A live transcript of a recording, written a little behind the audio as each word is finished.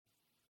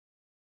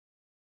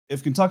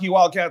If Kentucky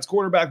Wildcats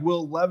quarterback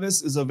Will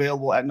Levis is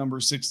available at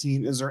number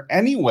 16, is there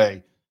any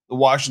way the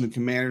Washington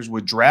Commanders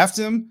would draft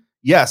him?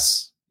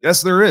 Yes.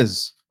 Yes, there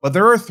is. But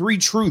there are three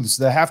truths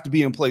that have to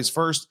be in place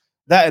first.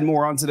 That and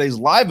more on today's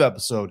live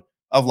episode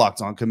of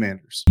Locked On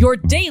Commanders. Your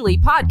daily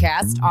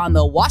podcast on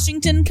the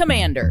Washington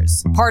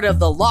Commanders. Part of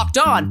the Locked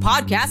On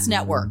Podcast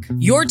Network.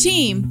 Your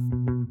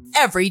team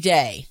every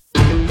day.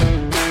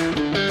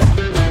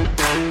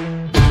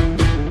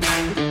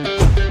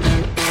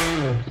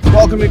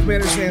 Welcome to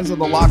Commanders fans of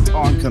the Locked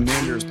On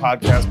Commanders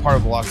podcast, part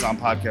of the Locked On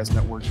Podcast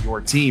Network, your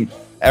team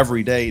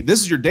every day. This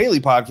is your daily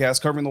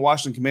podcast covering the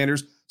Washington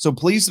Commanders, so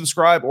please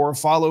subscribe or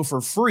follow for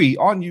free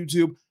on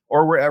YouTube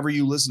or wherever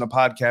you listen to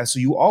podcasts so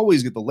you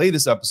always get the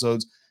latest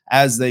episodes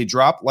as they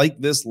drop, like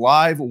this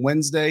live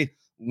Wednesday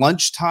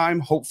lunchtime.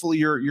 Hopefully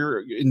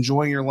you're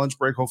enjoying your lunch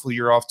break. Hopefully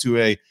you're off to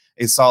a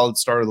solid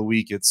start of the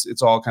week.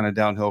 It's all kind of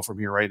downhill from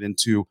here right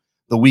into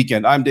the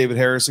weekend. I'm David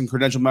Harrison,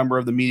 credentialed member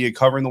of the media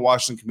covering the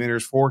Washington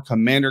Commanders for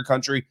Commander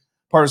Country,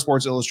 part of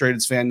Sports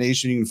Illustrated's Fan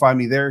Nation. You can find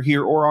me there,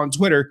 here, or on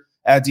Twitter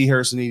at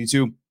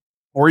dharrison82,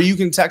 or you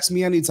can text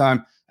me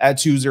anytime at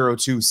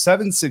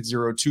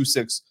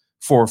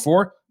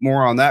 202-760-2644.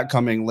 More on that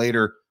coming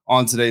later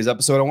on today's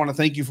episode. I want to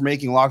thank you for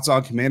making Locked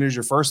On Commanders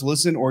your first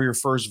listen or your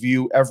first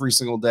view every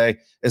single day,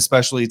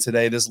 especially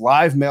today, this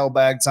live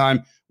mailbag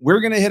time. We're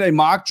going to hit a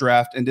mock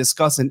draft and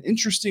discuss an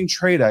interesting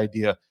trade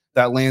idea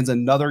that lands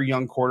another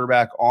young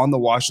quarterback on the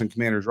Washington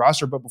Commanders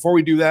roster. But before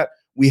we do that,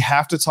 we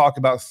have to talk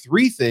about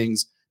three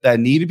things that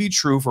need to be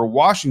true for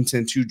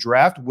Washington to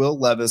draft Will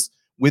Levis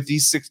with the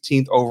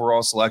 16th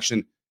overall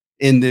selection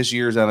in this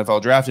year's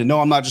NFL draft. And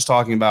no, I'm not just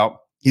talking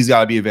about he's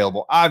got to be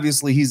available.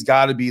 Obviously, he's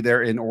got to be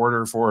there in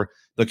order for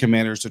the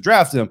Commanders to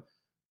draft him.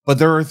 But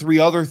there are three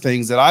other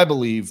things that I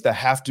believe that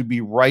have to be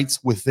right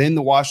within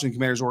the Washington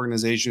Commanders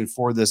organization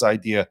for this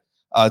idea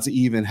to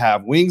even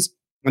have wings.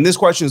 And this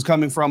question is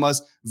coming from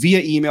us via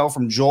email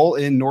from Joel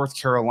in North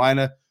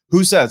Carolina,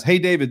 who says, "Hey,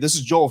 David, this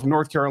is Joel from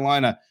North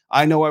Carolina.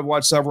 I know I've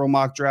watched several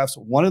mock drafts.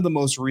 One of the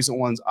most recent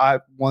ones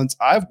I've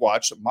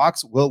watched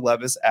mocks Will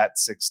Levis at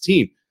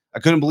 16. I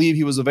couldn't believe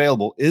he was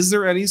available. Is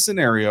there any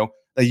scenario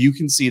that you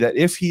can see that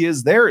if he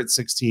is there at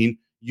 16,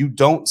 you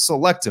don't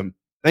select him?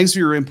 Thanks for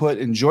your input.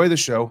 Enjoy the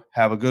show.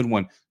 Have a good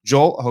one."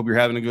 Joel, I hope you're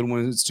having a good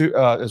one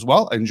as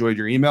well. I enjoyed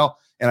your email,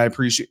 and I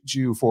appreciate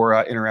you for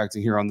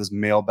interacting here on this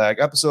mailbag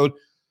episode.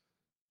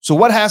 So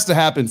what has to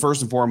happen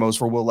first and foremost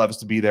for Will Levis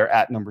to be there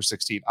at number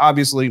 16?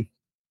 Obviously,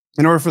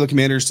 in order for the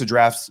Commanders to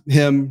draft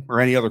him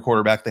or any other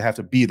quarterback, they have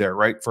to be there,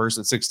 right? First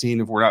at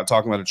 16, if we're not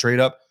talking about a trade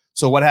up.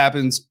 So what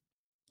happens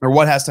or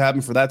what has to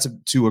happen for that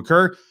to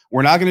occur?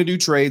 We're not going to do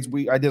trades.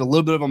 I did a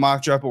little bit of a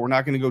mock draft, but we're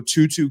not going to go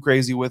too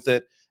crazy with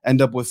it,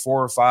 end up with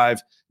 4 or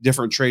 5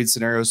 different trade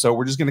scenarios. So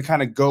we're just going to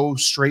kind of go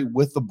straight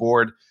with the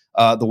board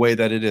the way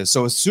that it is.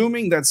 So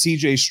assuming that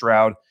CJ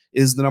Stroud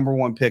is the number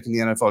 1 pick in the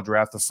NFL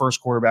draft, the first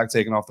quarterback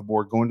taken off the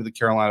board, going to the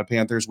Carolina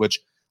Panthers, which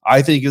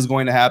I think is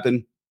going to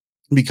happen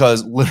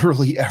because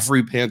literally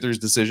every Panthers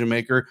decision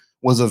maker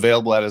was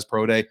available at his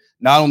pro day.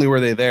 Not only were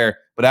they there,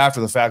 but after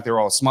the fact, they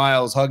were all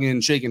smiles, hugging,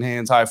 shaking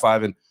hands,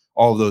 high-fiving,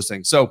 all of those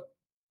things. So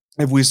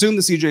if we assume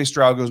that CJ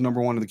Stroud goes number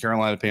 1 to the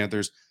Carolina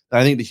Panthers, then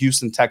I think the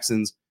Houston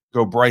Texans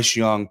go Bryce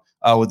Young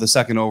with the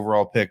 2nd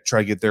overall pick, try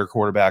to get their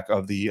quarterback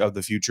of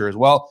the future as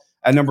well.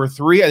 At number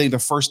 3, I think the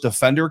first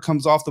defender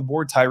comes off the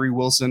board. Tyree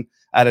Wilson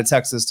out of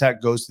Texas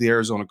Tech goes to the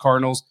Arizona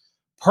Cardinals.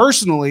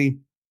 Personally,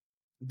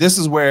 this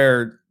is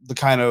where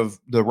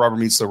the rubber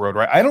meets the road,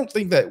 right? I don't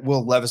think that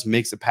Will Levis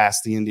makes it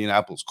past the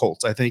Indianapolis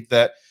Colts. I think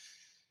that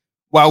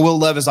while Will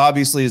Levis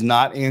obviously is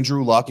not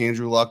Andrew Luck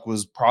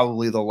was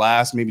probably the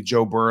last, maybe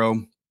Joe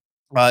Burrow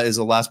is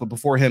the last, but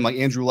before him, like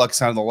Andrew Luck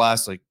sounded the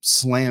last like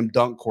slam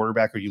dunk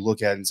quarterback where you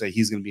look at it and say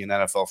he's going to be an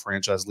NFL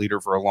franchise leader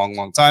for a long,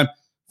 long time.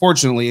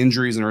 Fortunately,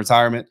 injuries and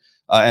retirement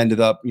ended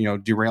up,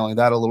 derailing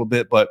that a little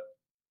bit. But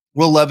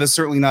Will Levis,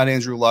 certainly not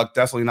Andrew Luck,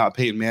 definitely not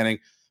Peyton Manning.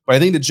 But I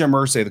think that Jim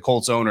Irsay, the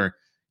Colts owner,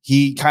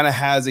 he kind of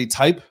has a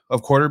type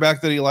of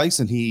quarterback that he likes,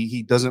 and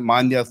he doesn't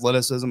mind the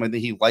athleticism. I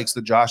think he likes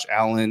the Josh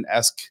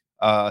Allen-esque,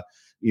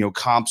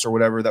 comps or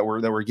whatever that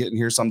we're getting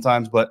here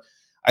sometimes. But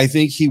I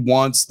think he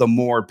wants the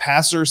more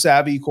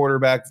passer-savvy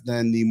quarterback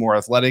than the more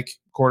athletic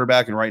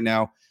quarterback. And right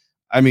now,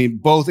 I mean,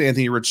 both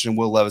Anthony Richardson and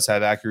Will Levis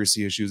have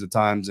accuracy issues at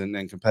times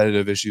and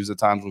competitive issues at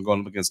times when going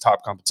up against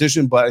top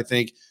competition. But I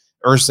think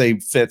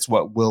Irsay fits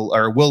what Will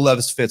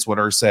Levis fits what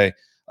Irsay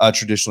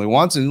traditionally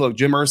wants. And look,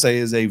 Jim Irsay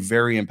is a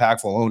very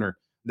impactful owner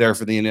there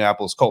for the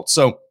Indianapolis Colts.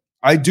 So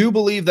I do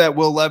believe that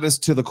Will Levis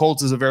to the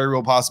Colts is a very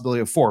real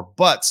possibility of 4.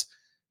 But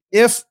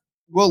if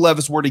Will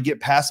Levis were to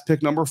get past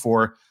pick number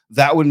 4,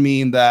 that would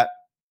mean that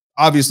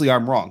obviously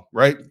I'm wrong,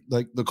 right?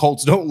 Like the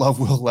Colts don't love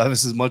Will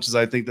Levis as much as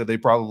I think that they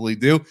probably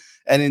do.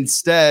 And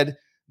instead,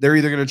 they're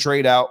either going to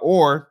trade out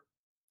or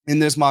in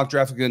this mock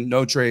draft, again,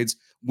 no trades,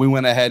 we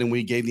went ahead and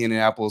we gave the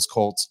Indianapolis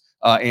Colts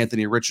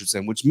Anthony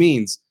Richardson, which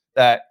means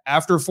that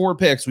after 4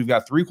 picks, we've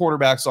got 3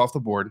 quarterbacks off the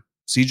board.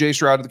 CJ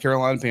Stroud to the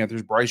Carolina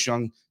Panthers, Bryce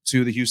Young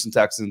to the Houston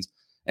Texans,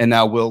 and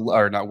now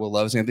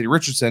Anthony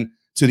Richardson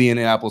to the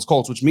Indianapolis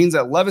Colts, which means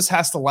that Levis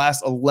has to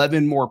last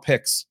 11 more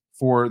picks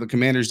for the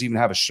Commanders to even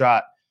have a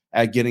shot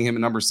at getting him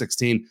at number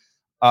 16.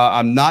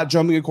 I'm not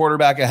jumping a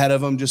quarterback ahead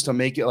of him just to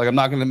make it like I'm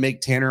not going to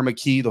make Tanner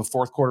McKee the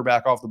fourth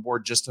quarterback off the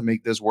board just to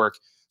make this work.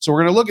 So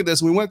we're going to look at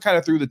this. We went kind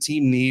of through the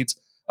team needs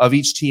of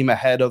each team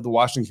ahead of the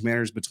Washington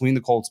Commanders between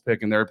the Colts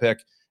pick and their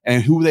pick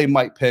and who they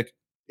might pick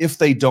if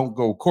they don't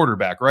go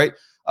quarterback, right?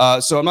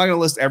 So I'm not going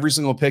to list every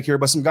single pick here,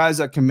 but some guys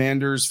that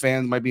Commanders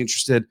fans might be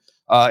interested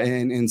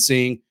in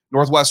seeing.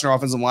 Northwestern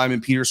offensive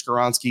lineman Peter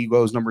Skoronski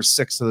goes number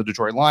 6 to the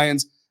Detroit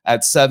Lions.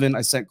 At 7,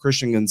 I sent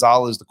Christian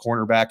Gonzalez, the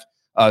cornerback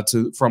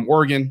from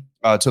Oregon,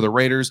 to the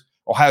Raiders.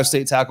 Ohio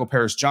State tackle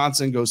Paris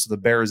Johnson goes to the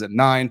Bears at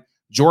 9.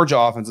 Georgia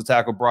offensive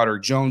tackle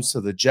Broderick Jones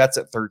to the Jets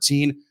at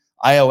 13.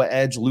 Iowa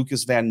edge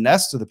Lucas Van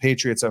Ness to the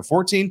Patriots at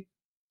 14.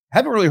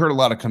 Haven't really heard a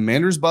lot of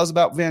Commanders buzz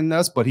about Van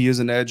Ness, but he is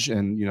an edge,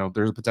 and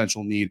there's a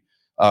potential need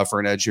for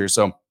an edge here.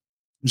 So I'm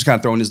just kind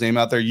of throwing his name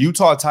out there.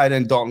 Utah tight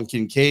end Dalton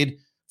Kincaid,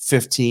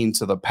 15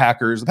 to the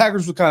Packers. The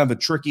Packers were kind of a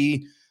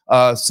tricky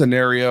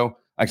scenario.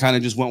 I kind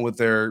of just went with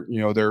their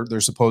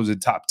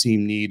supposed top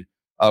team need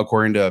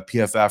according to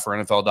PFF or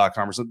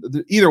NFL.com or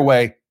something. Either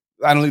way,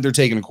 I don't think they're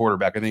taking a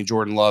quarterback. I think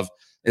Jordan Love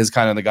is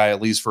kind of the guy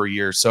at least for a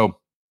year. So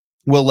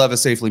Will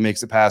Levis safely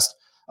makes it past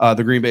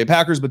the Green Bay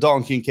Packers, but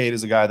Dalton Kincaid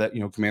is a guy that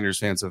Commanders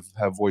fans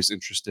have voiced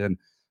interest in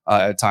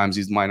at times.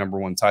 He's my number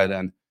 1 tight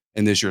end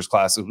in this year's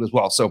class as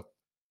well. So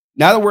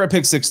now that we're at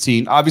pick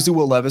 16, obviously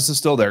Will Levis is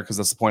still there because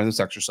that's the point of this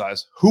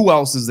exercise. Who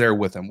else is there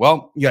with him?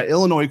 Well, you got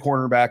Illinois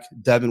cornerback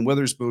Devin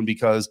Witherspoon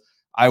because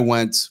I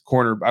went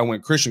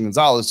Christian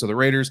Gonzalez to the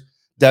Raiders.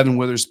 Devin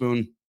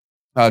Witherspoon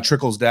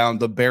trickles down.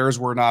 The Bears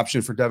were an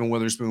option for Devin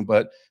Witherspoon,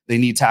 but they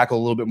need tackle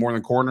a little bit more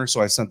than corner,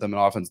 so I sent them an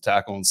offensive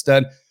tackle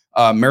instead.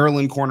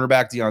 Maryland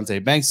cornerback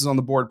Deontay Banks is on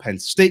the board. Penn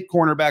State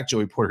cornerback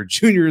Joey Porter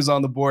Jr. is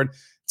on the board.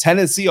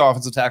 Tennessee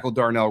offensive tackle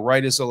Darnell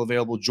Wright is still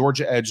available.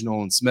 Georgia edge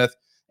Nolan Smith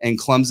and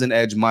Clemson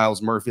edge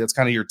Miles Murphy. That's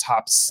kind of your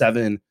top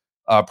 7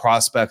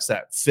 prospects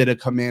that fit a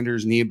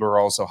Commander's need, but are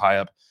also high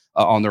up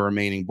on the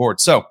remaining board.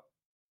 So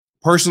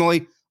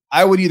personally,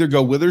 I would either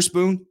go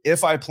Witherspoon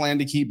if I plan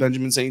to keep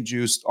Benjamin St.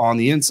 Juste on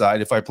the inside.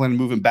 If I plan to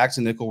move him back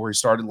to nickel where he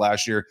started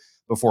last year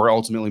before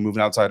ultimately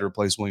moving outside to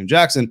replace William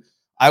Jackson,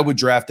 I would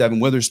draft Devin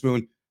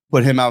Witherspoon,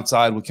 put him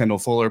outside with Kendall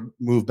Fuller,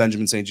 move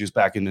Benjamin St. Juste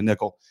back into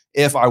nickel.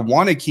 If I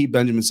want to keep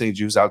Benjamin St.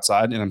 Juste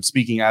outside, and I'm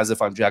speaking as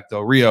if I'm Jack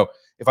Del Rio,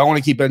 if I want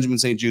to keep Benjamin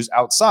St. Juste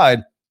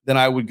outside, then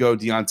I would go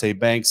Deontay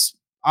Banks.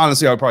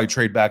 Honestly, I would probably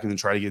trade back and then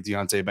try to get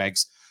Deontay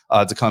Banks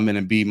to come in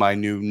and be my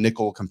new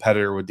nickel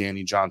competitor with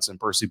Danny Johnson,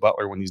 Percy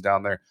Butler when he's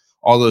down there,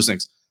 all those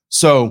things.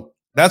 So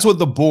that's what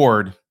the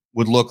board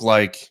would look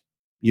like,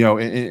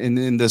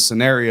 in this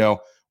scenario.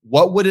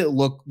 What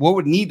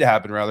would need to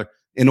happen rather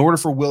in order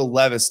for Will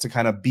Levis to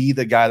kind of be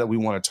the guy that we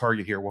want to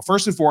target here? Well,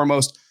 first and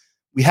foremost,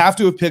 we have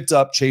to have picked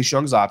up Chase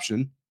Young's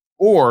option,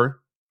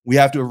 or we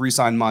have to have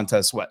re-signed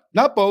Montez Sweat.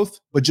 Not both,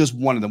 but just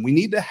one of them. We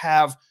need to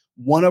have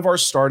one of our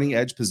starting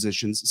edge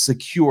positions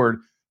secured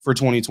for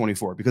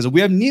 2024, because if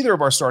we have neither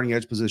of our starting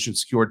edge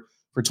positions secured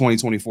for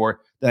 2024,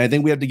 then I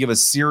think we have to give a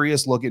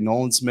serious look at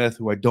Nolan Smith,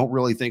 who I don't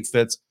really think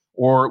fits,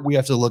 or we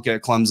have to look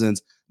at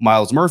Clemson's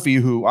Miles Murphy,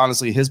 who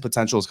honestly his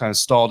potential is kind of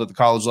stalled at the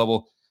college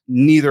level.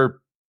 Neither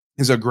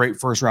is a great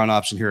first round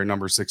option here at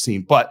number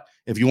 16. But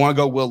if you want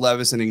to go Will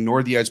Levis and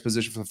ignore the edge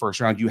position for the first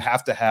round, you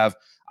have to have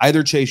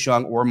either Chase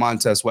Young or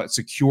Montez Sweat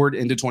secured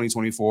into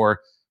 2024.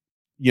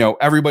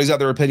 Everybody's got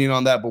their opinion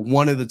on that, but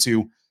one of the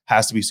two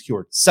has to be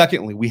secured.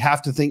 Secondly, we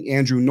have to think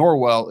Andrew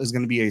Norwell is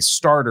going to be a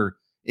starter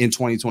in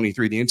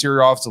 2023. The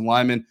interior offensive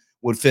lineman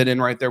would fit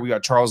in right there. We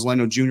got Charles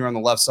Leno Jr. on the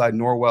left side,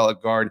 Norwell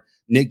at guard,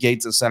 Nick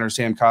Gates at center,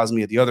 Sam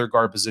Cosmi at the other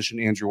guard position,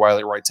 Andrew Wiley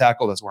at right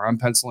tackle. That's where I'm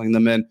penciling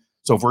them in.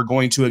 So if we're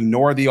going to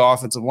ignore the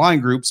offensive line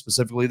group,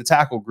 specifically the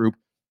tackle group,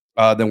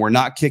 then we're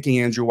not kicking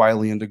Andrew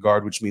Wiley into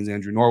guard, which means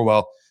Andrew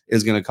Norwell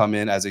is going to come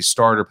in as a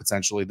starter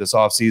potentially this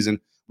offseason.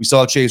 We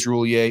saw Chase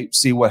Roulier,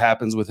 see what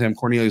happens with him.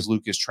 Cornelius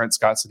Lucas, Trent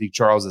Scott, Sadiq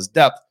Charles as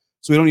depth.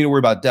 So we don't need to worry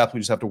about depth. We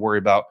just have to worry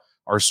about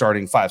our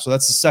starting 5. So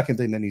that's the second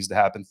thing that needs to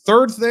happen.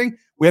 Third thing,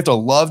 we have to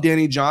love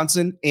Danny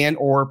Johnson and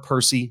or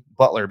Percy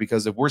Butler,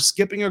 because if we're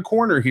skipping a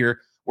corner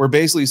here, we're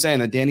basically saying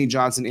that Danny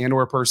Johnson and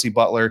or Percy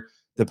Butler,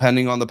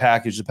 depending on the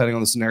package, depending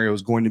on the scenario,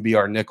 is going to be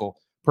our nickel.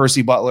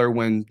 Percy Butler,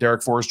 when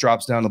Derek Forrest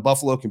drops down to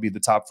Buffalo, can be the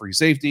top free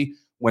safety.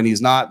 When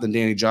he's not, then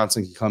Danny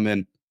Johnson can come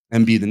in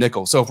and be the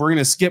nickel. So if we're going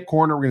to skip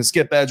corner, we're going to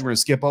skip edge, we're going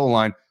to skip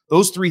O-line,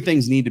 those 3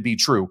 things need to be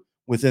true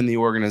within the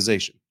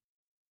organization.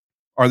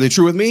 Are they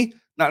true with me?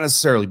 Not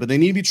necessarily, but they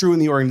need to be true in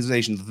the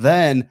organization.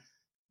 Then,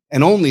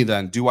 and only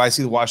then, do I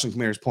see the Washington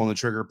Commanders pulling the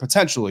trigger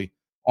potentially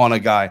on a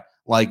guy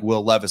like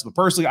Will Levis. But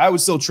personally, I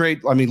would still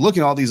trade. I mean,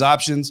 looking at all these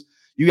options,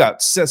 you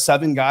got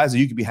 7 guys that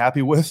you could be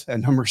happy with at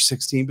number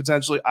 16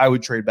 potentially. I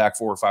would trade back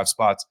 4 or 5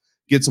 spots,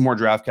 get some more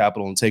draft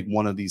capital, and take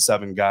one of these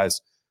 7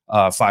 guys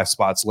 5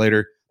 spots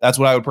later. That's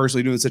what I would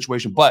personally do in the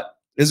situation. But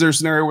is there a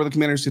scenario where the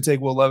Commanders could take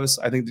Will Levis?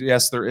 I think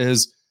yes, there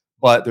is.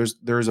 But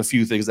there's a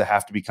few things that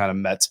have to be kind of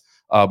met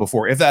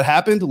before. If that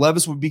happened,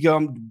 Levis would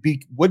become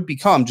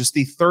just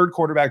the 3rd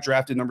quarterback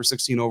drafted number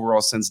 16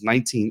 overall since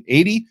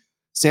 1980.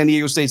 San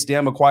Diego State's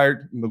Dan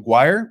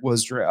McGuire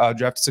was drafted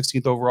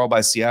 16th overall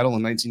by Seattle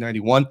in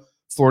 1991.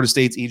 Florida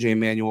State's E.J.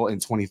 Manuel in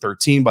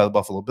 2013 by the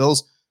Buffalo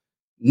Bills.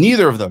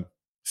 Neither of them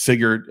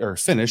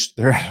finished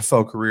their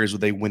NFL careers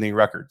with a winning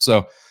record.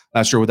 So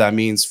not sure what that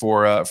means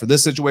for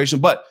this situation,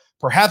 but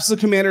perhaps the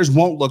Commanders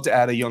won't look to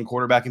add a young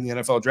quarterback in the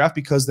NFL draft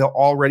because they'll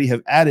already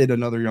have added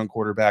another young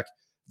quarterback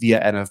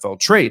via NFL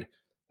trade.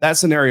 That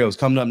scenario is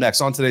coming up next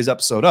on today's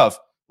episode of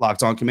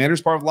Locked On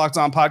Commanders, part of Locked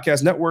On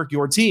Podcast Network,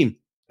 your team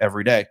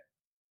every day.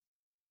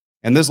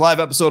 And this live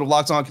episode of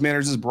Locked On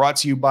Commanders is brought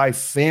to you by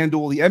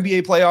FanDuel. The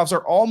NBA playoffs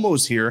are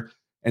almost here,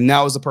 and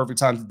now is the perfect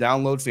time to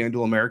download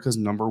FanDuel, America's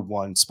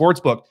 #1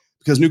 sportsbook.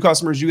 Because new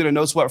customers, you get a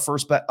no-sweat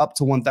first bet up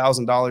to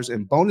 $1,000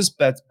 and bonus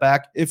bets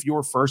back if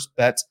your first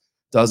bet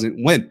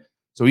doesn't win.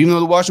 So even though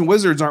the Washington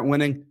Wizards aren't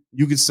winning,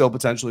 you could still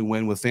potentially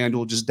win with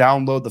FanDuel. Just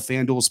download the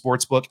FanDuel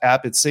Sportsbook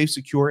app. It's safe,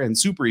 secure, and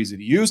super easy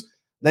to use.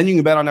 Then you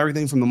can bet on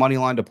everything from the money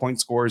line to point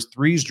scores,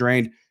 threes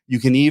drained. You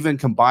can even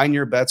combine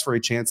your bets for a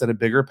chance at a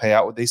bigger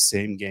payout with a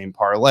same-game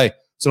parlay.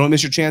 So don't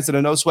miss your chance at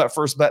a no-sweat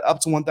first bet up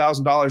to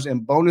 $1,000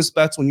 and bonus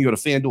bets when you go to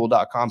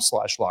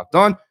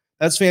FanDuel.com/lockedon.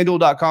 That's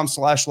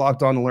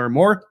FanDuel.com/lockedon to learn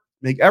more.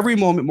 Make every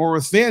moment more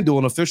with FanDuel,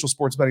 an official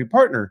sports betting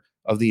partner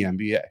of the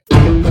NBA.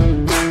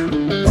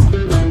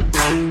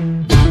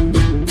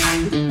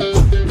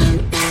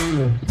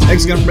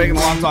 Thanks again for making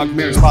the Locked On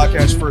Commanders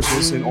podcast first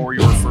listen or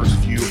your first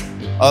view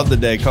of the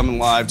day, coming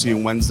live to you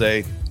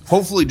Wednesday,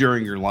 hopefully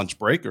during your lunch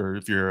break, or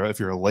if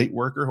you're a late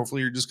worker,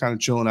 hopefully you're just kind of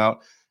chilling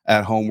out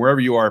at home. Wherever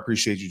you are, I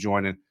appreciate you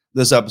joining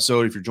this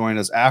episode. If you're joining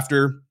us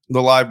after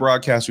the live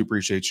broadcast, we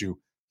appreciate you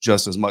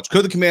just as much.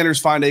 Could the Commanders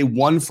find a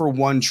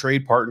 1-for-1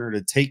 trade partner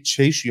to take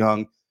Chase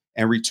Young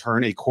and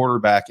return a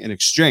quarterback in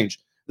exchange?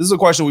 This is a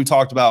question we've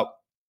talked about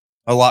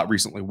a lot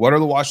recently. What are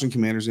the Washington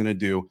Commanders going to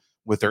do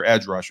with their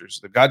edge rushers?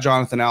 They've got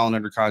Jonathan Allen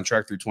under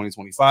contract through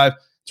 2025.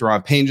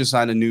 Teron Payne just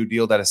signed a new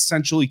deal that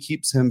essentially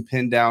keeps him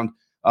pinned down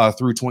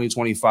through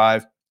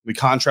 2025. The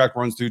contract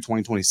runs through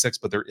 2026,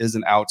 but there is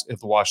an out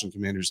if the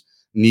Washington Commanders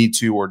need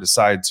to or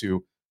decide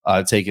to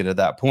take it at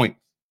that point.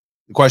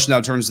 The question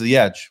now turns to the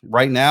edge.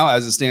 Right now,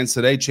 as it stands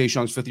today, Chase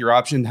Young's fifth-year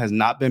option has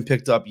not been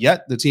picked up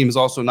yet. The team has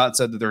also not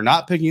said that they're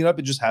not picking it up.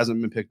 It just hasn't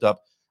been picked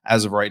up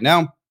as of right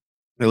now,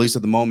 at least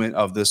at the moment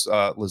of this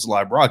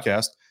live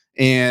broadcast.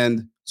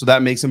 And so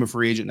that makes him a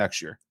free agent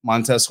next year.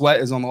 Montez Sweat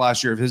is on the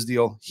last year of his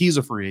deal. He's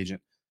a free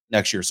agent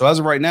next year. So as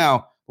of right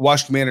now, the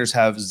Washington Commanders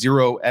have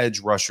 0 edge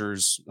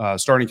rushers,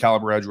 starting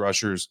caliber edge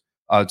rushers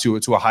to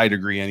a high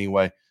degree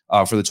anyway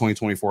for the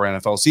 2024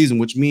 NFL season,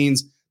 which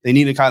means they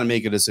need to kind of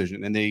make a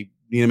decision, and they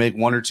need to make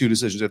 1 or 2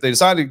 decisions. If they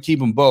decide to keep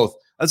them both,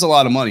 that's a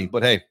lot of money.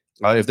 But hey,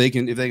 if they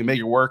can make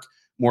it work,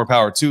 more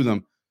power to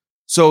them.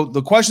 So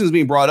the question that's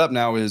being brought up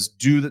now is: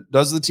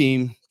 does the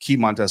team keep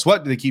Montez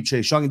Sweat? Do they keep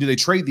Chase Young, and do they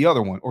trade the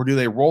other one, or do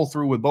they roll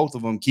through with both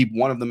of them, keep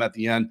one of them at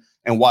the end,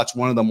 and watch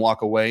one of them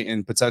walk away,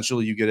 and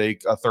potentially you get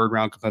a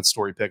third-round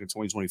compensatory pick in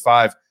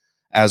 2025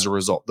 as a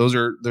result?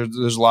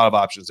 There's a lot of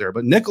options there.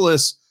 But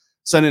Nicholas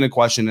sent in a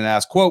question and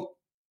asked, quote,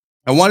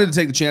 "I wanted to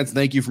take the chance to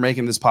thank you for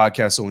making this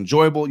podcast so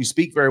enjoyable. You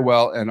speak very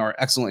well and are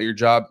excellent at your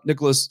job."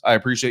 Nicholas, I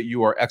appreciate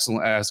you are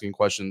excellent at asking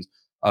questions,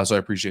 so I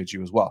appreciate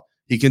you as well.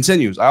 He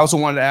continues, "I also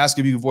wanted to ask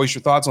if you could voice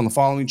your thoughts on the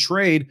following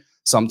trade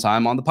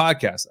sometime on the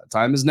podcast. That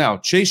time is now.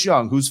 Chase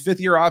Young, whose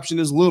fifth-year option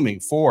is looming,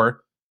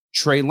 for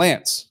Trey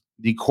Lance,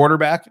 the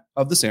quarterback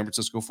of the San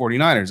Francisco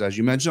 49ers. As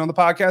you mentioned on the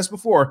podcast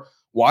before,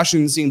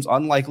 Washington seems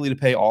unlikely to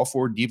pay all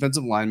 4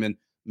 defensive linemen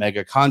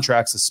mega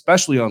contracts,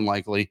 especially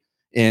unlikely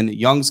in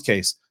Young's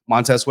case.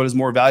 Montez Sweat is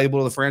more valuable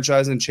to the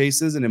franchise than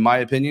Chase is, and in my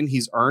opinion,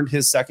 he's earned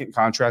his second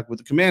contract with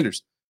the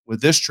Commanders.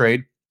 With this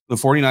trade, the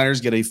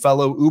 49ers get a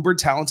fellow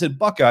uber-talented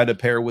Buckeye to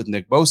pair with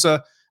Nick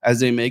Bosa as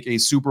they make a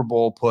Super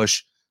Bowl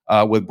push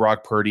with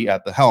Brock Purdy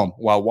at the helm,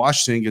 while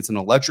Washington gets an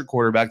electric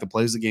quarterback that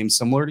plays the game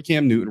similar to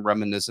Cam Newton,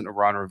 reminiscent of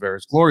Ron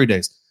Rivera's glory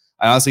days.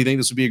 I honestly think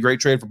this would be a great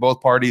trade for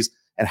both parties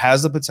and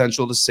has the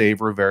potential to save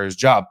Rivera's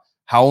job.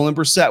 Howell and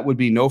Brissett would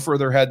be no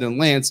further ahead than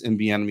Lance in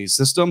Bieniemy's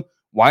system.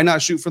 Why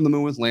not shoot from the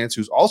moon with Lance,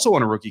 who's also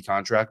on a rookie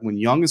contract, when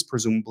Young is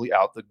presumably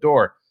out the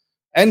door?"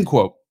 End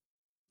quote.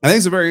 I think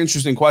it's a very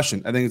interesting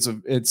question. I think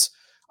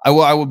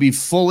I will be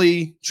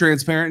fully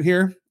transparent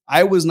here.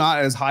 I was not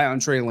as high on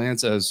Trey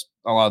Lance as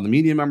a lot of the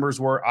media members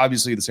were.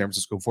 Obviously, the San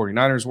Francisco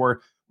 49ers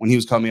were when he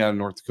was coming out of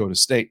North Dakota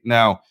State.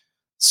 Now,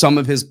 some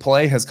of his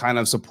play has kind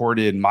of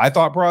supported my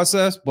thought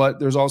process, but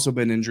there's also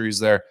been injuries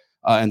there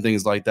and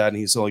things like that, and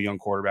he's still a young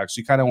quarterback, so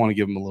you kind of want to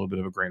give him a little bit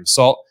of a grain of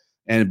salt.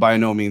 And by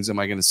no means am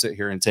I going to sit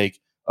here and take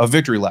a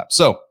victory lap.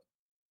 So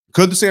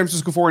could the San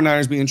Francisco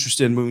 49ers be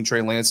interested in moving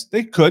Trey Lance?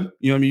 They could.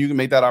 You can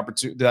make that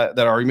opportunity, that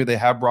argument. They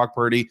have Brock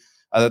Purdy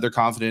that they're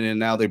confident in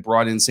now. They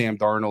brought in Sam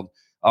Darnold,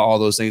 all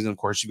those things. And of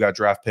course, you've got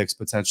draft picks,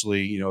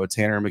 potentially, a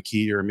Tanner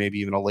McKee or maybe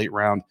even a late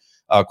round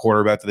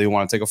quarterback that they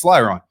want to take a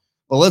flyer on.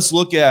 But let's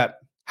look at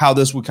how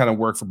this would kind of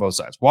work for both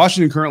sides.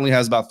 Washington currently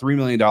has about $3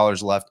 million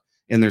left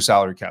in their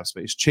salary cap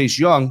space. Chase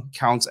Young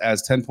counts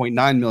as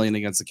 $10.9 million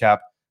against the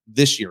cap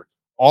this year.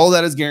 All of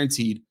that is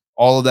guaranteed.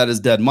 All of that is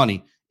dead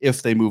money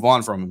if they move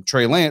on from him.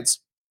 Trey Lance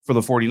for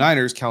the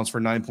 49ers counts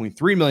for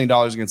 $9.3 million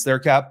against their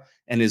cap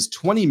and is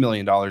 $20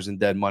 million in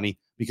dead money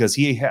because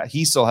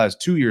he still has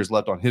 2 years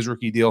left on his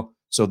rookie deal.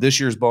 So this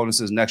year's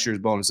bonuses, next year's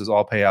bonuses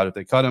all pay out if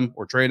they cut him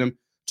or trade him,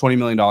 $20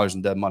 million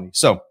in dead money.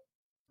 So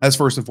that's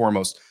first and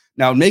foremost.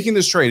 Now, making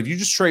this trade, if you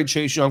just trade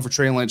Chase Young for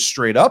Trey Lance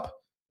straight up,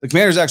 the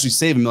Commanders actually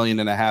save $1.5 million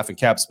in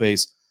cap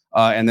space.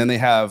 And then they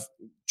have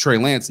Trey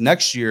Lance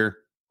next year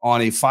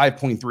on a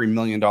 $5.3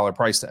 million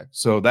price tag.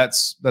 So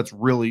that's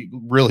really,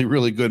 really,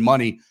 really good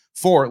money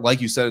for,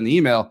 like you said in the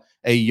email,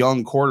 a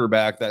young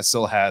quarterback that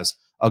still has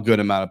a good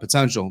amount of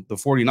potential. The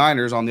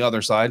 49ers, on the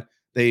other side,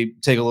 they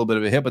take a little bit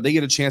of a hit, but they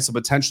get a chance to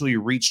potentially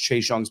reach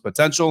Chase Young's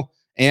potential.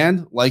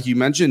 And like you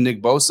mentioned,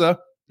 Nick Bosa,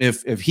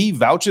 if he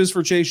vouches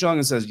for Chase Young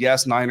and says,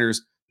 yes,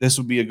 Niners, this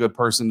would be a good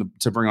person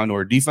to bring onto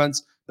our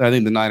defense, then I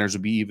think the Niners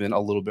would be even a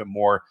little bit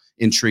more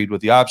intrigued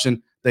with the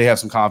option. They have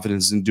some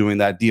confidence in doing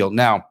that deal.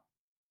 Now,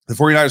 the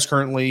 49ers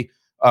currently,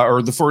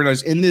 or the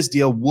 49ers in this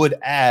deal would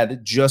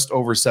add just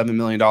over $7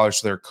 million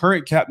to their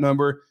current cap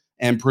number,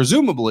 and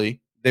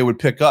presumably they would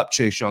pick up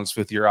Chase Young's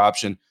fifth-year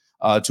option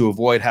to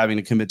avoid having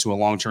to commit to a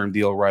long-term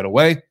deal right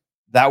away.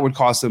 That would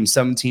cost them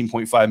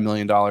 $17.5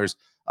 million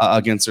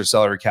against their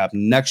salary cap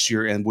next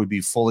year and would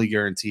be fully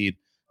guaranteed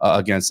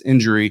against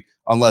injury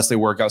unless they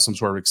work out some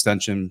sort of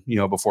extension,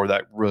 before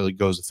that really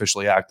goes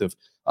officially active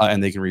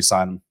and they can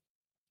re-sign him.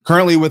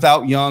 Currently,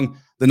 without Young,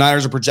 the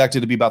Niners are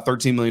projected to be about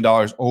 $13 million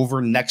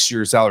over next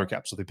year's salary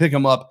cap. So if they pick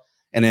him up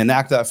and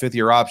enact that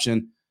fifth-year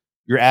option,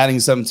 you're adding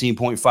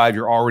 17.5.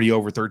 You're already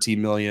over $13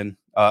 million.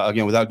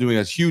 Again, without doing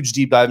a huge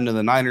deep dive into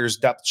the Niners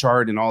depth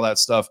chart and all that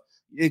stuff,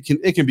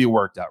 it can be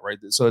worked out, right?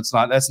 So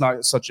that's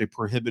not such a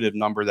prohibitive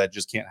number that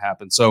just can't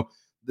happen. So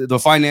the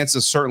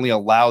finances certainly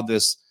allowed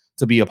this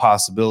to be a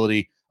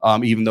possibility,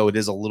 even though it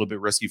is a little bit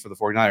risky for the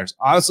 49ers.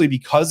 Honestly,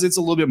 because it's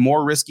a little bit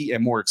more risky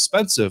and more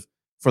expensive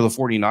for the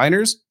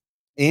 49ers,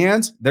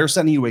 and they're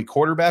sending you a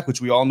quarterback, which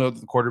we all know that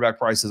the quarterback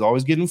prices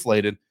always get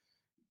inflated.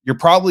 You're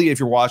probably, if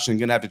you're watching,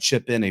 going to have to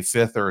chip in a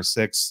fifth or a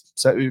sixth.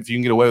 So if you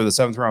can get away with a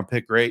seventh round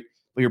pick, great.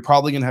 But you're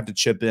probably going to have to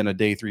chip in a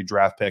day 3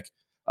 draft pick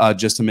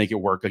just to make it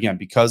work. Again,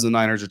 because the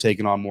Niners are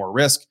taking on more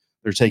risk,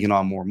 they're taking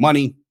on more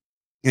money,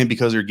 and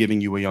because they're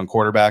giving you a young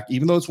quarterback,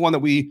 even though it's one that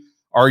we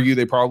argue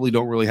they probably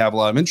don't really have a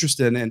lot of interest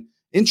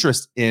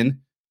in.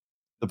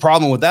 The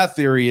problem with that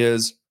theory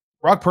is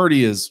Brock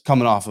Purdy is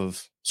coming off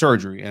of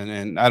surgery,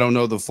 and I don't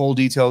know the full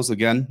details.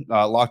 Again,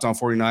 Locked On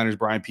 49ers,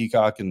 Brian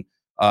Peacock, and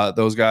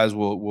those guys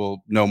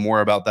will know more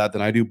about that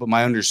than I do. But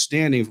my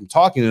understanding from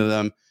talking to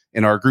them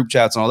in our group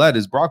chats and all that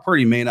is Brock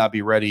Purdy may not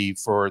be ready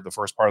for the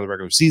first part of the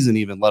regular season,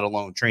 even let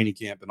alone training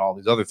camp and all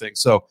these other things.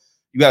 So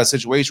you got a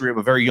situation where you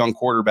have a very young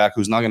quarterback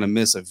who's not going to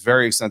miss a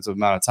very extensive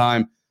amount of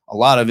time, a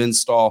lot of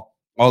install,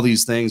 all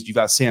these things. You've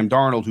got Sam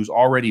Darnold, who's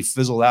already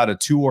fizzled out of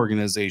 2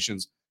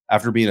 organizations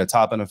after being a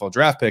top NFL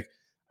draft pick.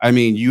 I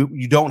mean,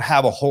 you don't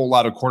have a whole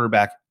lot of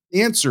quarterback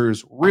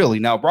answers, really.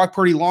 Now, Brock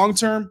Purdy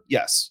long-term,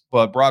 yes,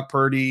 but Brock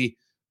Purdy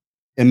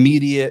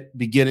immediate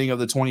beginning of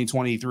the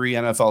 2023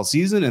 NFL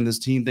season, and this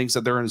team thinks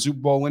that they're in a Super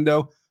Bowl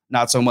window,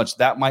 not so much.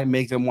 That might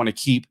make them want to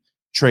keep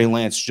Trey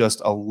Lance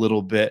just a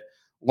little bit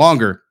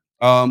longer.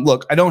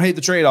 Look, I don't hate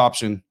the trade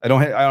option. I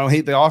don't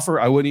hate the offer.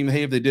 I wouldn't even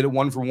hate if they did it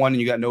 1-for-1 and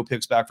you got no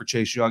picks back for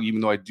Chase Young,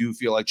 even though I do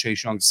feel like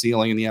Chase Young's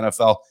ceiling in the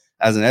NFL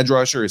as an edge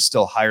rusher is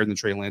still higher than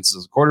Trey Lance's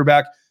as a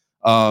quarterback.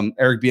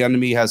 Eric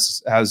Bieniemy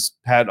has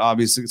had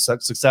obviously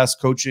success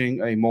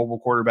coaching a mobile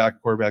quarterback, a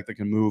quarterback that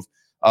can move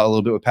a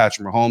little bit with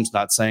Patrick Mahomes.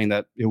 Not saying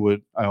that it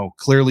would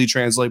clearly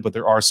translate, but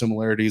there are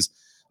similarities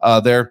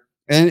there.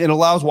 And it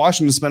allows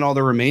Washington to spend all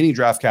their remaining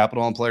draft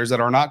capital on players that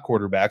are not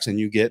quarterbacks, and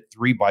you get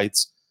 3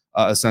 bites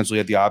essentially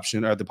at the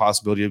option or the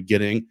possibility of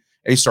getting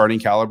a starting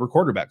caliber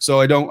quarterback. So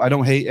I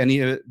don't hate any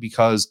of it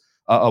because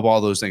of all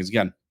those things.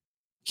 Again,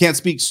 can't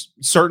speak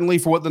certainly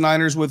for what the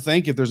Niners would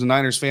think. If there's a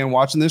Niners fan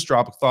watching this,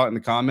 drop a thought in the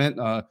comment.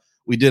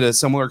 We did a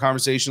similar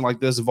conversation like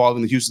this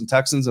involving the Houston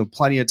Texans, and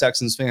plenty of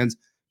Texans fans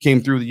came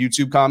through the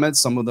YouTube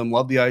comments. Some of them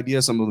loved the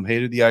idea. Some of them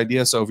hated the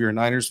idea. So if you're a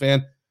Niners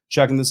fan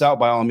checking this out,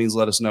 by all means,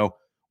 let us know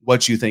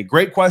what you think.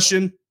 Great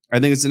question. I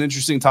think it's an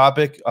interesting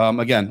topic.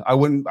 Again, I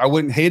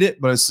wouldn't hate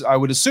it, but I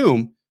would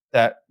assume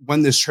that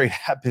when this trade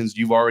happens,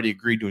 you've already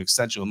agreed to an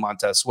extension with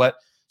Montez Sweat.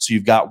 So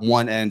you've got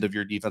one end of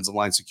your defensive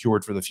line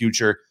secured for the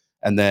future.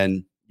 And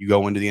then you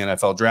go into the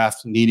NFL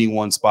draft needing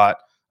one spot,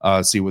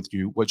 see what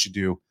you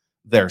do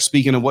there.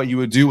 Speaking of what you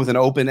would do with an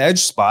open edge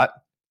spot,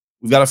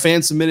 we've got a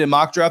fan submitted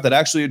mock draft that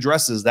actually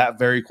addresses that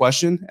very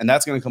question. And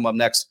that's going to come up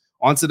next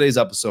on today's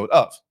episode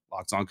of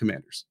Locked On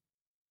Commanders.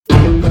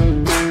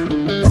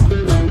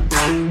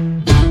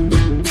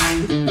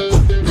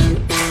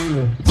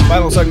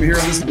 Final segment here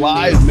on this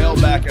live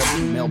mailbag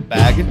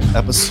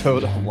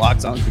episode of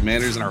Locked On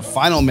Commanders, and our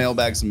final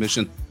mailbag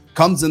submission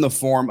comes in the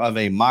form of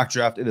a mock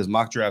draft. It is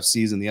mock draft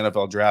season. The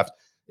NFL draft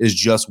is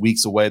just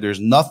weeks away. There's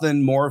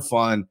nothing more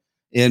fun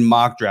in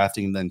mock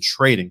drafting than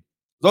trading.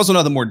 There's also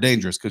nothing more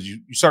dangerous because you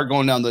start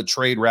going down the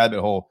trade rabbit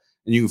hole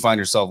and you can find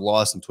yourself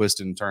lost and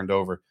twisted and turned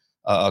over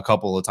a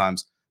couple of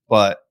times.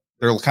 But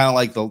they're kind of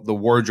like the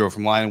wardrobe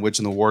from Lion, Witch,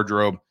 and the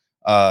Wardrobe.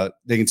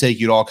 They can take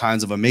you to all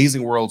kinds of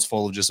amazing worlds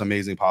full of just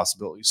amazing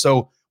possibilities.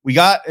 So we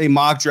got a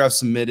mock draft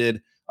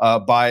submitted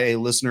by a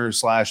listener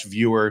 /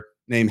 viewer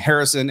named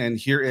Harrison, and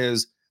here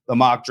is the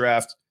mock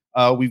draft.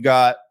 We've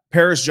got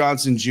Paris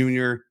Johnson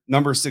Jr.,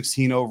 number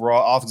 16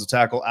 overall, offensive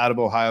tackle out of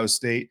Ohio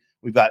State.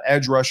 We've got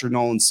edge rusher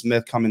Nolan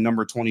Smith coming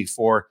number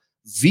 24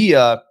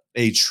 via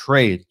a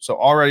trade. So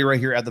already right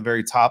here at the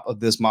very top of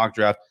this mock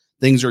draft,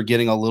 things are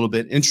getting a little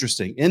bit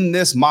interesting. In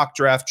this mock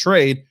draft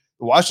trade,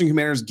 the Washington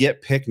Commanders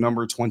get pick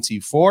number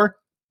 24.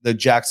 The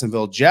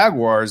Jacksonville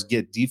Jaguars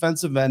get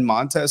defensive end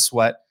Montez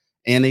Sweat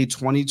and a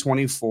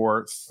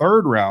 2024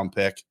 third-round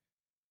pick.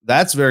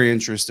 That's very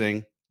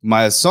interesting.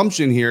 My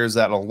assumption here is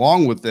that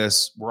along with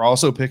this, we're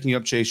also picking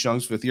up Chase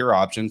Young's fifth-year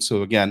option.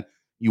 So again,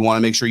 you want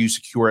to make sure you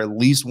secure at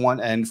least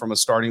one end from a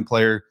starting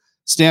player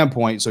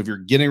standpoint. So if you're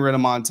getting rid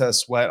of Montez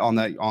Sweat on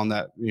that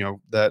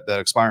that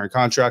expiring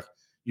contract,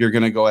 you're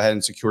going to go ahead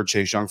and secure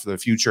Chase Young for the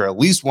future at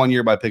least 1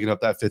 year by picking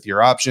up that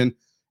fifth-year option,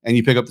 and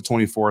you pick up the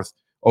 24th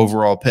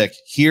overall pick.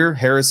 Here,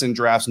 Harrison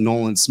drafts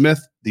Nolan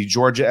Smith, the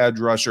Georgia edge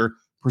rusher,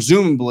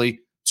 presumably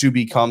to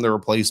become the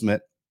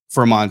replacement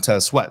for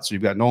Montez Sweat. So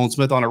you've got Nolan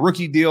Smith on a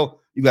rookie deal.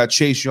 You've got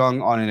Chase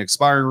Young on an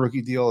expiring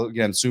rookie deal.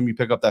 Again, assume you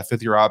pick up that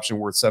fifth-year option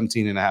worth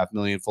 $17.5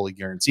 million fully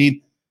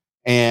guaranteed.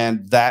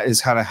 And that is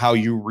kind of how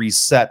you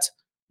reset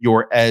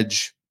your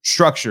edge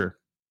structure.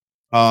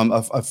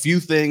 A few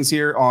things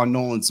here on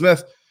Nolan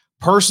Smith.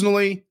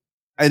 Personally,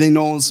 I think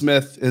Nolan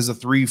Smith is a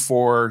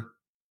 3-4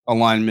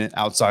 alignment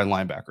outside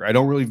linebacker. I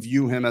don't really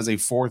view him as a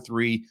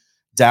 4-3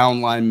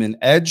 down lineman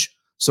edge.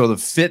 So the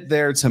fit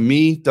there to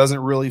me doesn't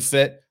really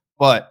fit.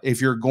 But if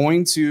you're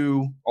going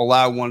to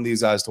allow one of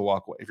these guys to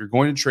walk away, if you're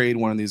going to trade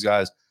one of these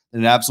guys,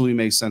 then it absolutely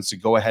makes sense to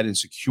go ahead and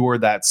secure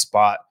that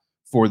spot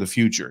for the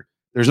future.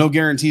 There's no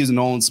guarantees that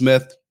Nolan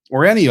Smith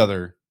or any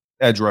other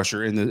edge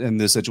rusher in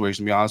this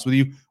situation, to be honest with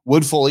you,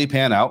 would fully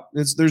pan out.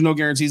 There's no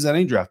guarantees that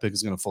any draft pick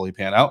is going to fully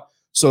pan out.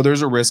 So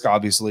there's a risk,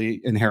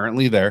 obviously,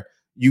 inherently there.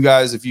 You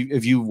guys, if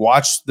you've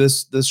watched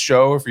this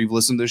show, if you've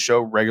listened to this show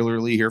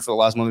regularly here for the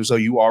last month or so,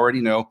 you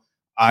already know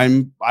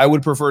I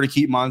would prefer to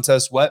keep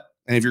Montez Sweat.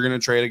 And if you're going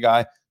to trade a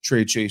guy,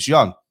 trade Chase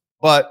Young.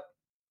 But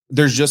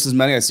there's just as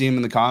many. I see him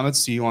in the comments,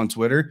 see you on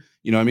Twitter.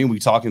 You know what I mean? We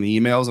talk in the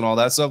emails and all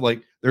that stuff.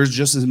 Like, there's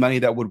just as many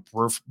that would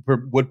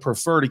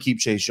prefer to keep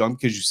Chase Young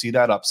because you see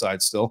that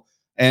upside still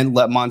and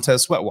let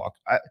Montez Sweat walk.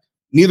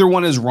 Neither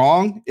one is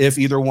wrong if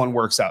either one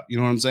works out. You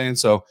know what I'm saying?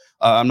 So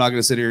I'm not going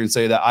to sit here and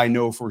say that I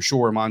know for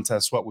sure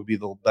Montez Sweat would be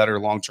the better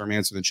long-term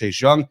answer than Chase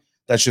Young.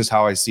 That's just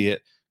how I see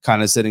it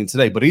kind of sitting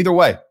today. But either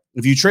way,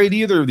 if you trade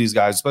either of these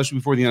guys, especially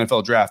before the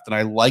NFL draft, then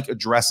I like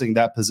addressing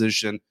that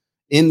position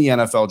in the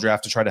NFL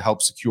draft to try to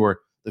help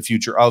secure the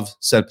future of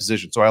said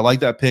position. So I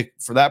like that pick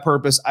for that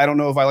purpose. I don't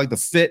know if I like the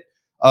fit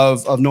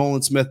of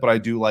Nolan Smith, but I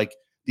do like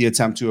the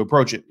attempt to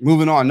approach it.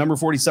 Moving on, number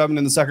 47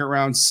 in the second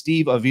round,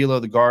 Steve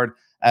Avila, the guard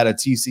at a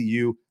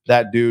TCU.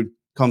 That dude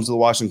comes to the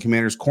Washington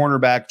Commanders.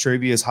 Cornerback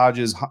Travius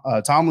Hodges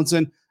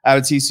Tomlinson out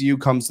of TCU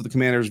comes to the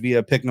Commanders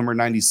via pick number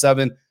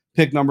 97.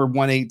 Pick number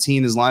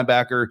 118 is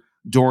linebacker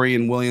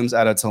Dorian Williams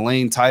out of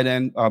Tulane. Tight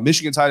end,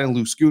 Michigan tight end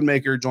Luke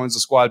Schoonmaker joins the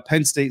squad.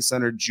 Penn State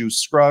center Juice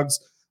Scruggs.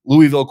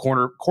 Louisville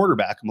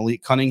quarterback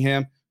Malik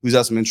Cunningham, who's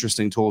got some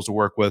interesting tools to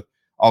work with,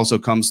 also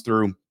comes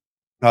through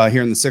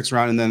here in the sixth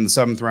round. And then in the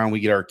seventh round, we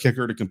get our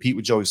kicker to compete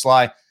with Joey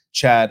Sly,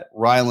 Chad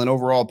Ryland.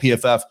 Overall,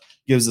 PFF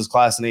gives this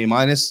class an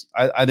A-.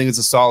 I think it's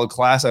a solid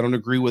class. I don't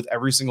agree with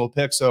every single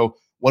pick. So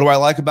what do I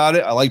like about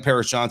it? I like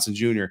Paris Johnson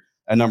Jr.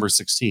 at number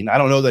 16. I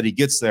don't know that he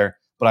gets there,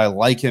 but I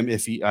like him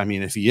if he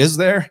is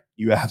there,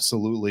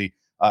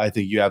 I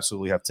think you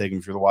absolutely have to take him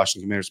if you're the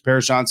Washington Commanders.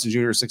 Paris Johnson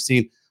Jr.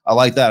 16. I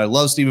like that. I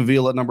love Steve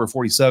Avila at number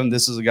 47.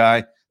 This is a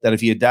guy that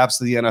if he adapts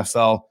to the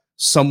NFL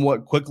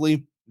somewhat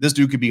quickly, this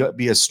dude could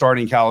be a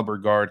starting caliber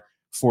guard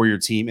for your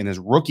team in his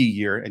rookie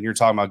year, and you're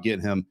talking about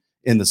getting him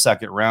in the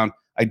second round.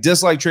 I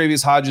dislike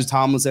Travius Hodges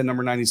Tomlinson at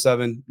number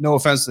 97. No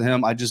offense to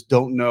him. I just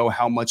don't know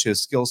how much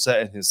his skill set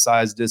and his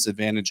size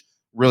disadvantage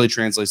really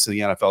translates to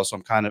the NFL, so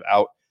I'm kind of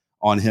out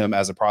on him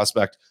as a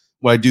prospect.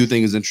 What I do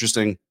think is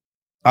interesting,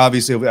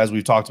 obviously, as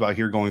we've talked about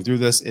here going through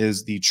this,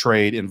 is the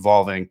trade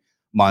involving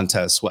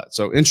Montez Sweat.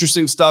 So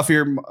interesting stuff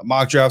here.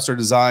 Mock drafts are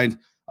designed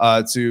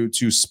to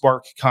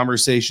spark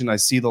conversation. I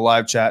see the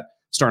live chat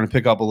starting to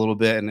pick up a little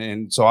bit.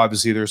 And so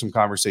obviously there's some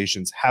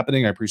conversations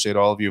happening. I appreciate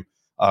all of you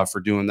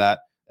for doing that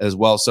as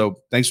well. So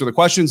thanks for the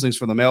questions. Thanks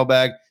for the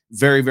mailbag.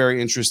 Very,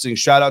 very interesting.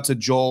 Shout out to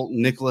Joel,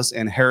 Nicholas,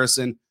 and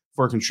Harrison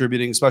for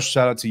contributing. Special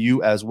shout out to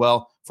you as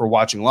well for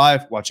watching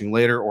live, watching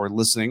later, or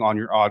listening on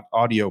your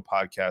audio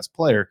podcast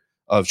player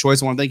of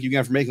choice. I want to thank you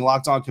again for making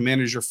Locked On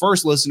Commanders your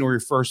first listen or your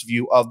first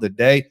view of the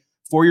day.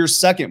 For your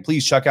second,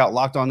 please check out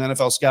Locked On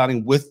NFL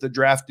Scouting with the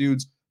Draft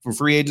Dudes. From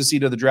free agency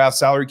to the draft,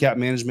 salary cap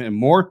management, and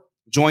more.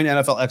 Join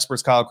NFL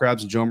experts Kyle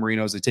Krabs and Joe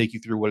Marino as they take you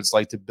through what it's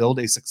like to build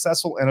a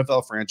successful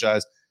NFL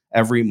franchise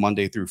every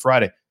Monday through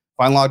Friday.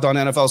 Find Locked On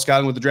NFL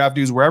Scouting with the Draft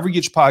Dudes wherever you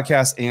get your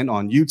podcasts and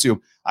on YouTube.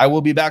 I will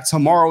be back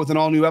tomorrow with an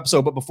all-new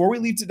episode. But before we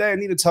leave today, I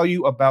need to tell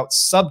you about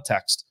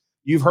Subtext.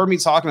 You've heard me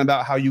talking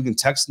about how you can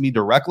text me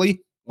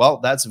directly. Well,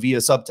 that's via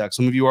Subtext.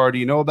 Some of you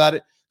already know about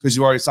it because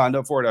you already signed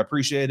up for it. I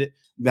appreciate it.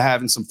 Been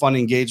having some fun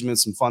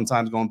engagements, some fun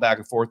times going back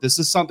and forth. This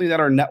is something that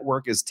our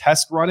network is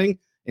test running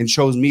and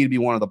chose me to be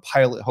one of the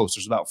pilot hosts.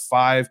 There's about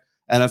 5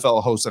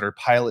 NFL hosts that are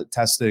pilot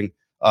testing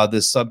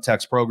this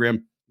subtext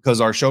program because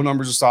our show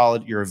numbers are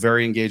solid. You're a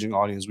very engaging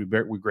audience. We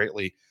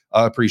greatly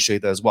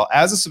appreciate that as well.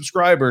 As a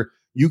subscriber,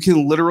 you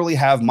can literally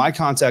have my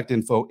contact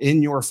info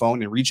in your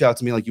phone and reach out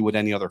to me like you would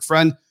any other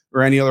friend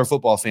or any other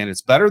football fan.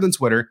 It's better than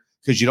Twitter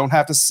because you don't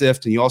have to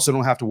sift, and you also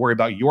don't have to worry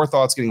about your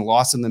thoughts getting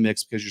lost in the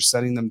mix because you're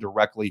sending them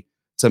directly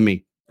to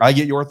me. I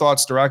get your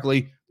thoughts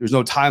directly. There's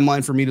no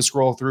timeline for me to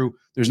scroll through.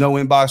 There's no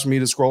inbox for me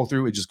to scroll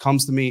through. It just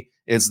comes to me.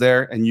 It's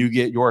there, and you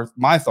get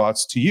my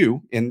thoughts to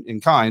you in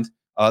kind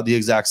the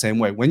exact same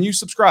way. When you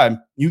subscribe,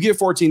 you get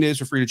 14 days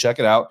for free to check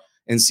it out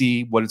and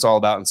see what it's all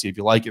about and see if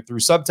you like it. Through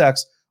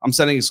subtext, I'm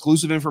sending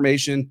exclusive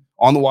information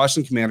on the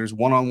Washington Commanders,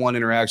 one-on-one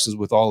interactions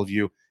with all of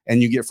you,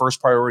 and you get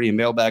first priority in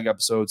mailbag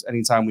episodes.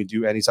 Anytime we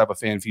do any type of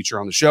fan feature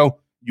on the show,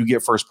 you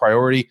get first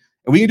priority.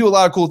 And we can do a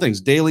lot of cool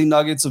things, daily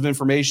nuggets of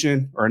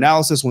information or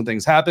analysis when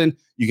things happen.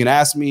 You can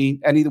ask me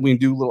anything. We can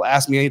do little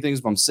ask me anything.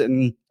 If I'm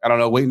sitting, I don't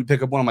know, waiting to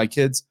pick up one of my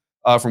kids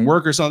from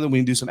work or something, we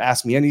can do some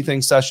ask me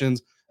anything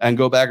sessions and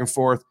go back and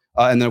forth.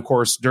 And then, of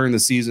course, during the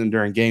season,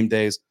 during game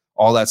days,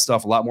 all that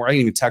stuff, a lot more. I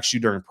can even text you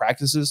during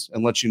practices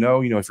and let you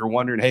know, if you're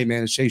wondering, hey,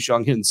 man, is Chase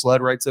Young hitting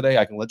sled right today?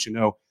 I can let you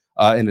know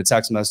in a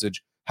text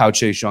message how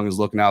Chase Young is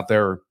looking out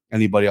there or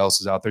anybody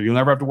else is out there. You'll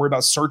never have to worry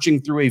about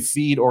searching through a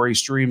feed or a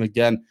stream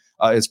again.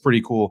 It's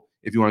pretty cool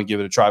if you want to give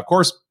it a try. Of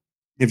course,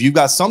 if you've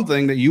got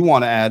something that you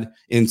want to add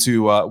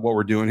into what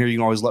we're doing here, you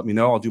can always let me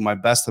know. I'll do my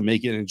best to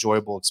make it an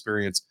enjoyable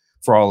experience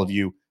for all of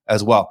you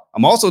as well.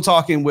 I'm also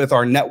talking with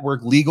our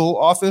network legal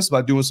office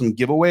about doing some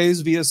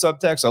giveaways via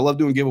subtext. I love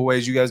doing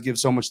giveaways. You guys give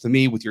so much to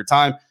me with your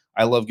time.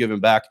 I love giving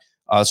back.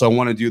 So I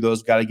want to do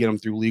those. Got to get them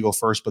through legal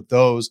first, but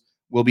those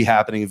will be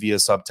happening via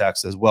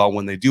subtext as well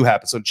when they do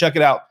happen. So check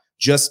it out.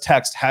 Just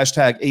text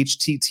hashtag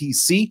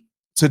HTTC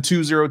to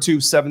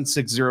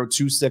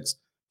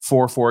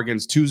 202-760-2644. Again,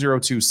 it's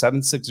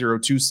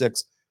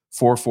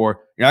 202-760-2644. You're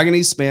not going to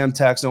need spam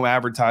text, no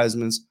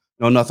advertisements,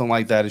 no nothing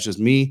like that. It's just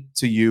me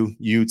to you,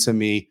 you to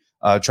me.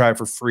 Try it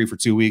for free for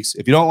 2 weeks.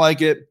 If you don't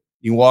like it,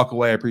 you can walk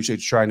away. I appreciate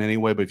you trying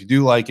anyway. But if you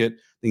do like it,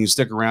 then you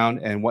stick around.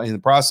 And in the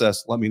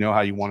process, let me know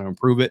how you want to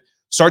improve it.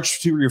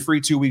 Start your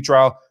free 2-week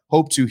trial.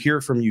 Hope to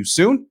hear from you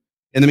soon.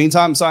 In the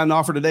meantime, I'm signing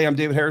off for today. I'm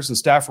David Harrison,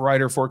 staff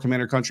writer for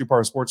Commander Country,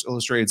 part of Sports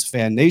Illustrated's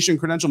Fan Nation,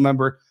 credential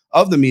member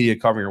of the media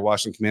covering your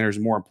Washington Commanders.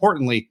 And more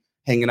importantly,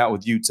 hanging out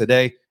with you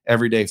today,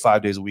 every day,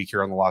 5 days a week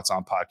here on the Locked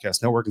On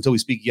Podcast Network. Until we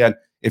speak again,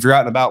 if you're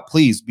out and about,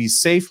 please be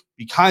safe,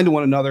 be kind to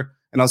one another.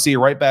 And I'll see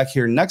you right back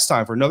here next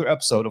time for another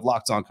episode of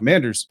Locked On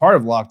Commanders, part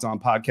of Locked On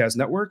Podcast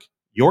Network,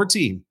 your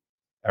team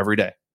every day.